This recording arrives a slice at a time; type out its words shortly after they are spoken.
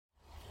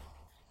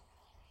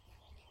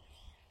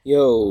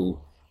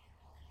Yo,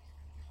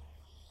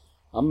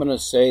 I'm going to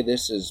say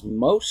this is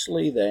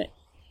mostly the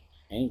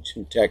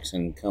ancient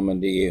Texan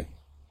coming to you.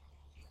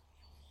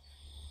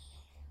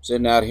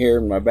 Sitting out here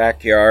in my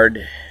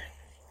backyard.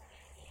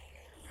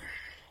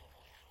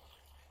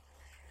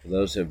 For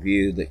those of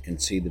you that can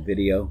see the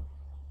video.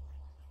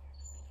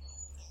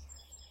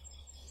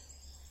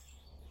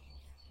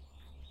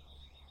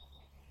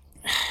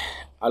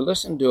 I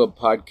listened to a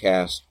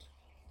podcast,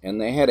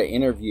 and they had an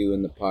interview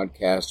in the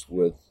podcast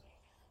with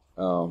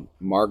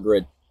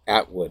Margaret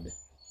Atwood.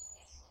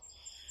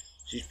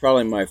 She's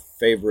probably my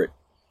favorite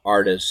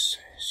artist.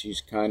 She's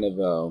kind of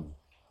a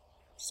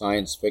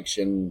science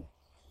fiction,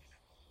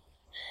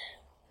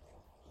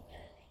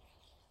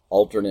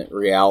 alternate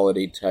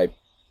reality type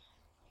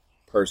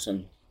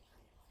person.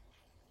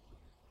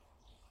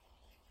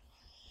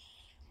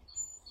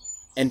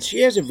 And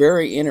she has a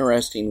very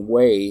interesting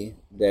way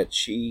that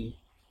she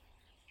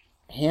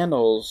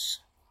handles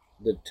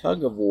the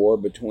tug of war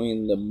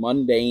between the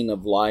mundane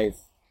of life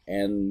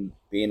and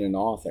being an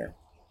author.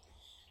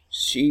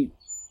 She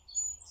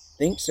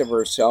thinks of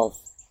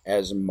herself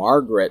as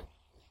Margaret,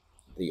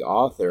 the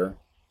author,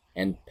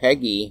 and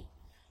Peggy,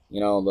 the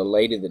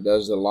lady that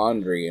does the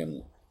laundry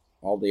and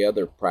all the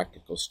other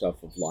practical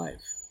stuff of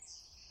life.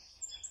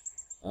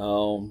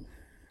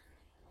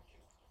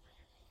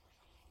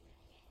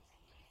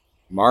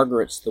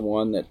 Margaret's the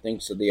one that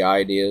thinks of the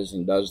ideas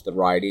and does the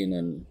writing,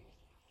 and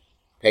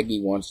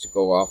Peggy wants to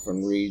go off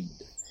and read,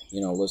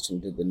 listen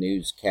to the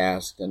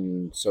newscast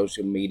and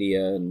social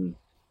media and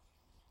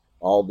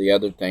all the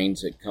other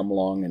things that come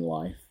along in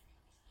life.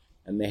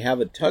 And they have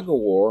a tug of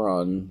war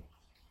on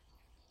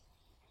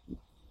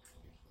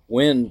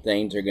when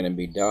things are going to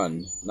be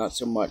done, not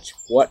so much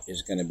what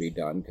is going to be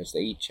done, because they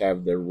each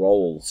have their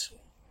roles.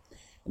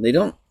 And they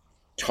don't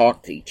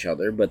talk to each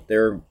other, but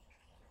they're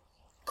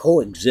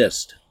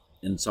coexist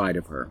inside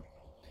of her.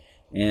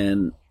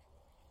 And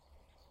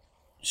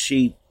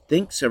she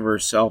thinks of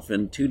herself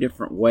in two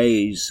different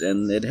ways,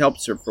 and it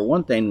helps her, for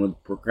one thing,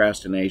 with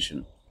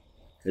procrastination,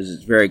 because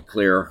it's very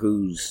clear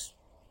who's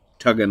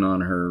tugging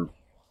on her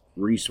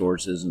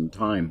resources and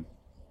time.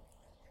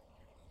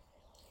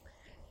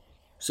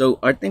 So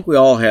I think we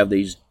all have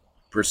these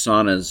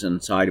personas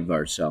inside of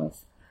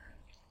ourselves.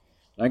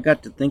 I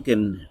got to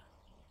thinking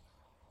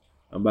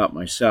about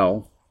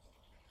myself.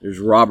 There's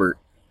Robert,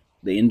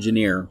 the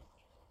engineer.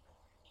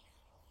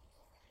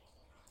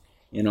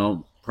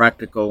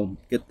 Practical,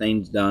 get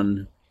things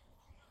done.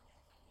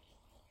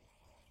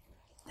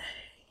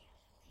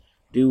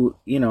 Do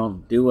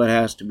what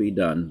has to be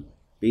done.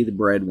 Be the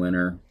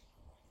breadwinner.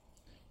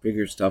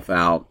 Figure stuff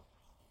out.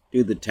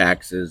 Do the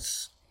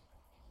taxes.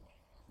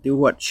 Do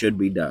what should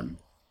be done.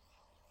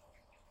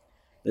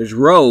 There's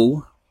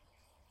Roe,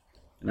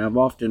 and I've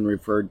often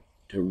referred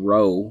to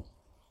Roe,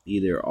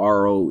 either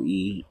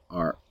R-O-E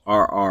or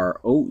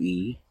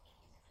R-R-O-E,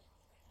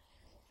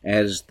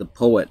 as the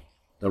poet,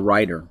 the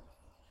writer.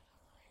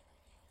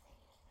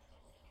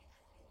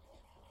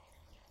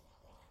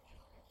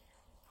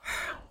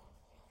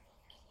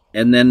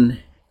 And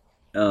then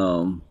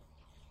I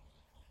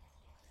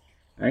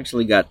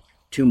actually got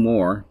two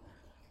more.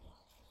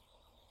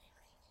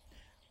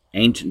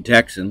 Ancient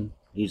Texan,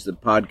 he's the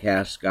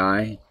podcast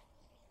guy.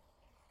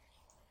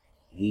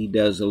 He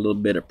does a little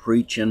bit of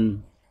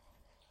preaching,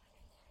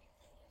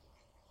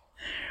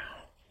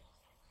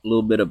 a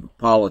little bit of a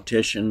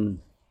politician,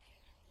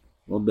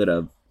 a little bit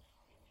of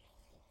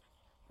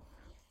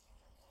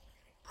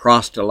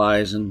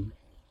proselytizing.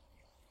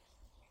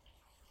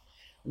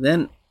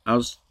 Then I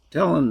was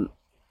in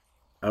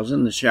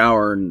the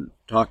shower and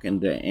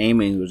talking to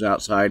Amy, who was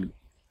outside,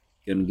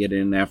 going to get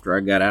in after I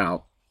got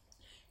out.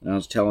 And I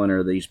was telling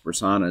her these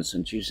personas,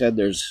 and she said,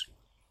 there's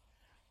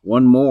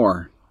one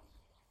more.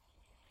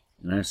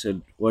 And I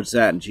said, what's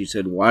that? And she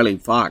said, Wiley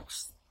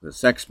Fox, the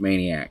sex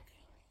maniac.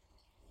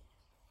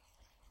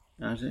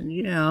 And I said,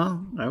 yeah,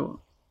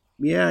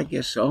 I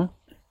guess so.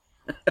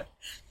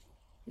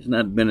 He's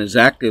not been as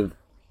active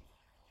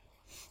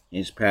in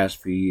his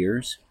past few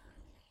years.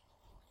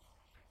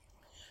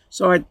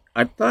 So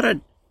I thought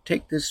I'd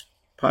take this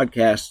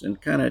podcast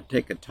and kind of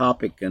take a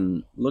topic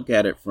and look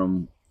at it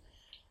from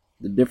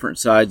the different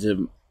sides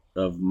of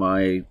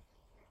my,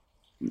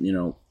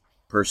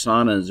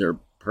 personas or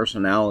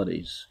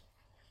personalities.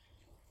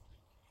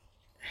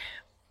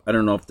 I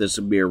don't know if this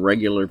will be a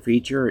regular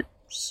feature. It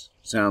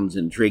sounds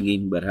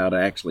intriguing, but how to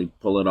actually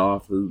pull it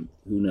off, who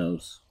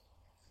knows?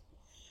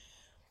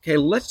 Okay,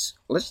 let's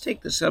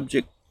take the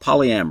subject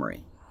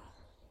polyamory.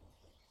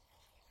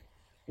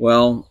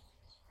 Well,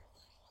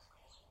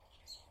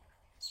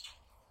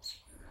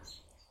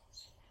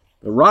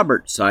 the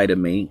Robert side of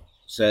me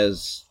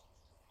says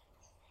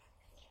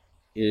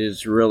it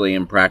is really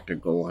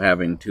impractical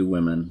having two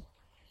women.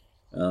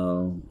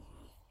 And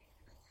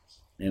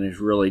it's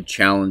really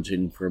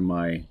challenging for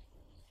my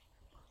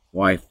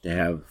wife to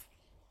have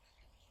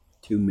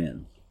two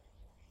men.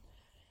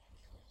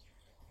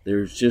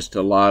 There's just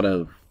a lot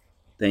of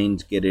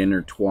things get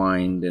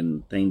intertwined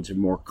and things are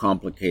more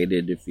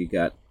complicated if you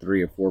got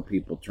 3 or 4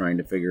 people trying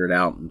to figure it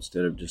out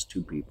instead of just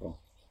 2 people.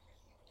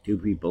 two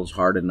people's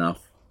hard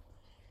enough.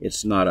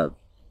 It's not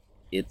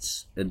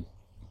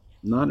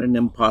not an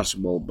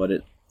impossible, but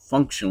it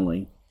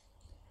functionally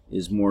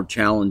is more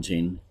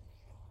challenging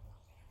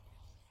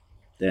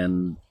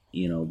than,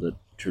 the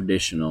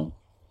traditional.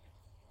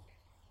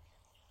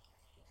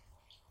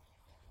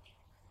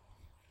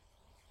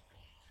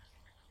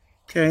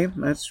 Okay,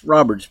 that's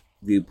Robert's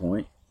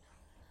viewpoint.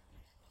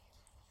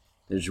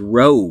 There's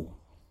Roe,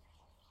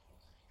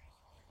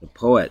 the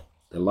poet,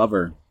 the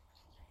lover.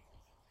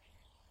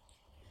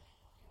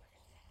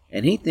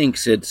 And he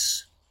thinks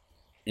it's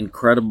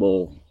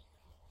incredible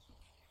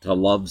to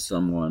love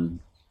someone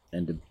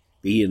and to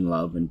be in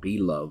love and be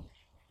loved.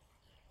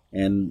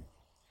 And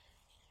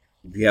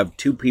if you have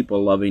two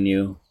people loving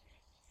you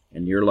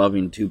and you're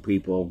loving two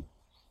people,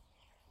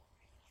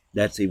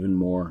 that's even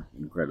more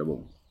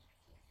incredible.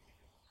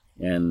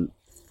 And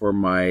for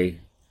my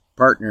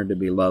partner to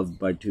be loved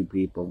by two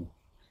people,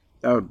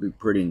 that would be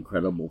pretty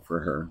incredible for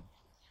her.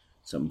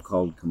 Something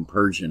called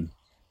compersion.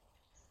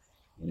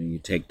 You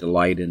take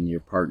delight in your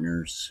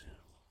partner's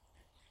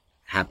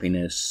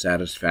happiness,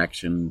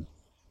 satisfaction,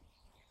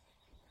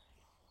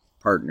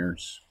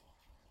 partners.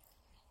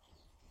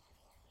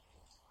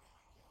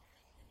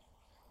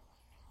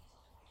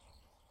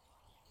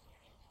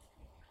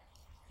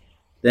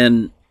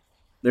 Then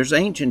there's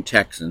ancient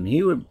Texan.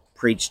 He would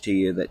preach to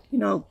you that,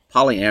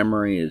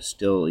 polyamory is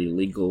still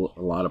illegal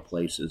a lot of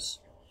places.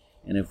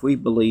 And if we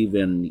believe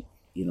in,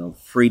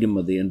 freedom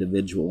of the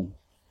individual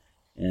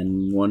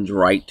and one's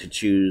right to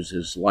choose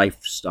his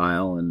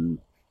lifestyle, and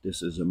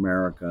this is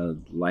America,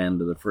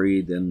 land of the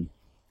free, then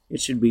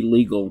it should be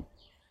legal.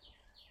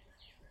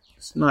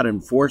 It's not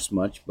enforced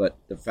much, but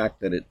the fact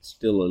that it's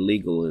still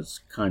illegal is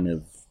kind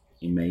of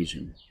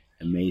amazing.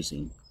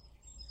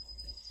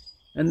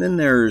 And then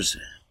there's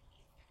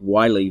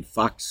Wiley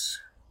Fox.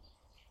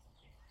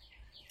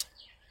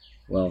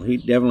 Well, he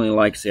definitely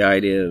likes the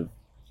idea of,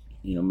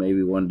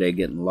 maybe one day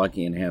getting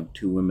lucky and have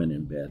two women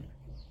in bed.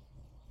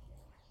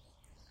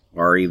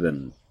 Or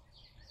even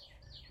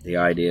the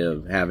idea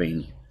of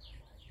having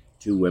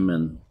two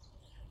women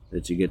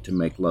that you get to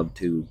make love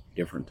to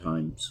different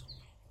times.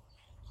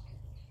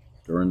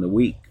 During the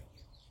week,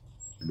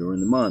 during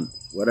the month,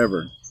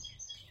 whatever.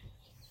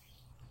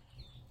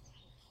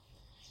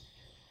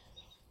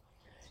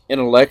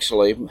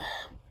 Intellectually,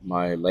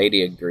 my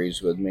lady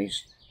agrees with me.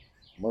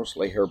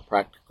 Mostly her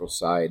practical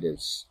side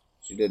is,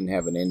 she didn't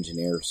have an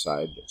engineer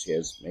side, but she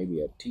has maybe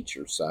a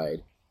teacher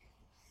side.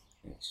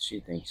 She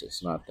thinks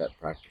it's not that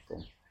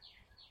practical.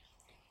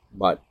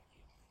 But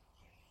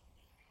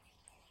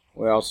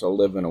we also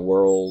live in a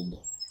world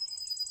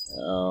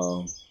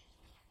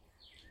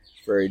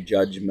it's very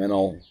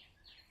judgmental.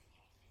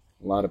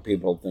 A lot of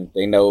people think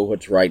they know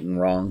what's right and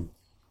wrong.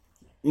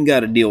 You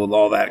got to deal with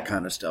all that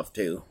kind of stuff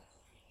too.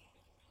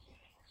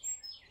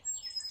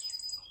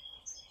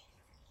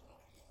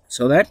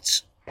 So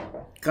that's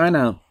kind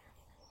of,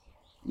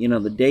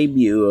 the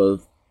debut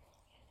of,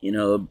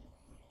 a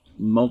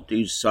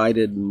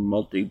multi-sided,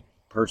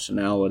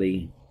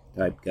 multi-personality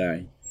type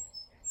guy.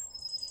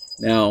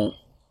 Now,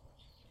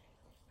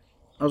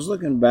 I was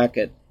looking back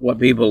at what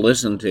people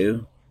listen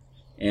to,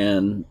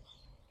 and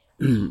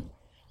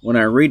when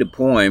I read a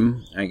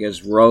poem, I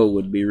guess Roe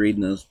would be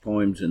reading those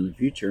poems in the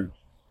future,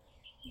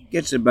 it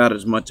gets about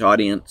as much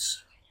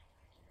audience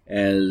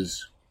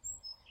as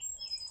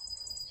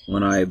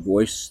when I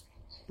voice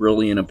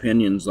brilliant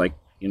opinions like,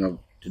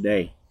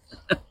 today.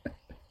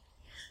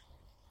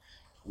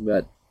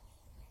 But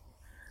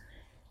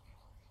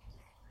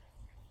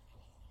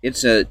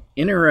it's an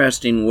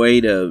interesting way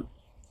to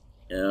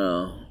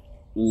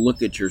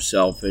look at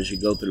yourself as you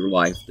go through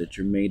life, that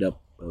you're made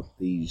up of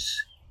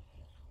these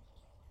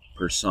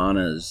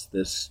personas,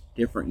 this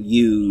different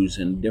yous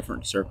in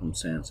different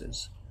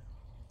circumstances.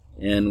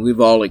 And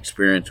we've all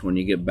experienced when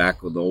you get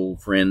back with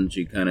old friends,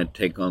 you kind of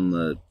take on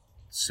the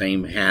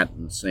same hat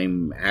and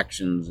same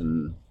actions.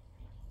 And,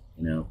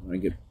 I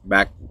get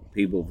back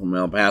people from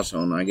El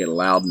Paso and I get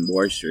loud and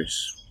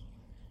boisterous.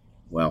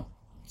 Well,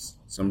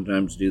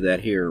 sometimes do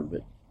that here,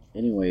 but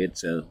anyway,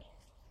 it's a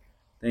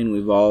thing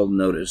we've all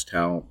noticed,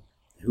 how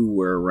who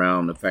we're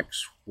around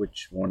affects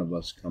which one of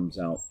us comes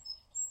out.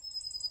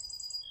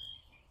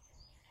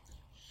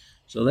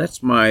 So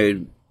that's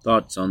my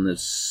thoughts on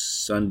this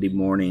Sunday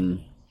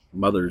morning,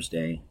 Mother's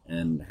Day,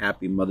 and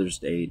happy Mother's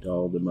Day to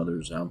all the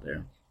mothers out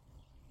there.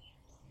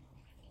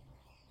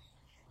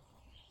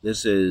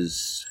 This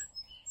is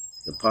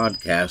the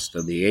podcast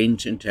of the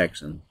Ancient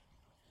Texan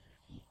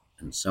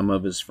and some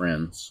of his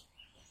friends.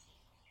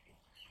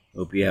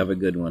 Hope you have a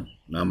good one.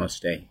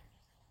 Namaste.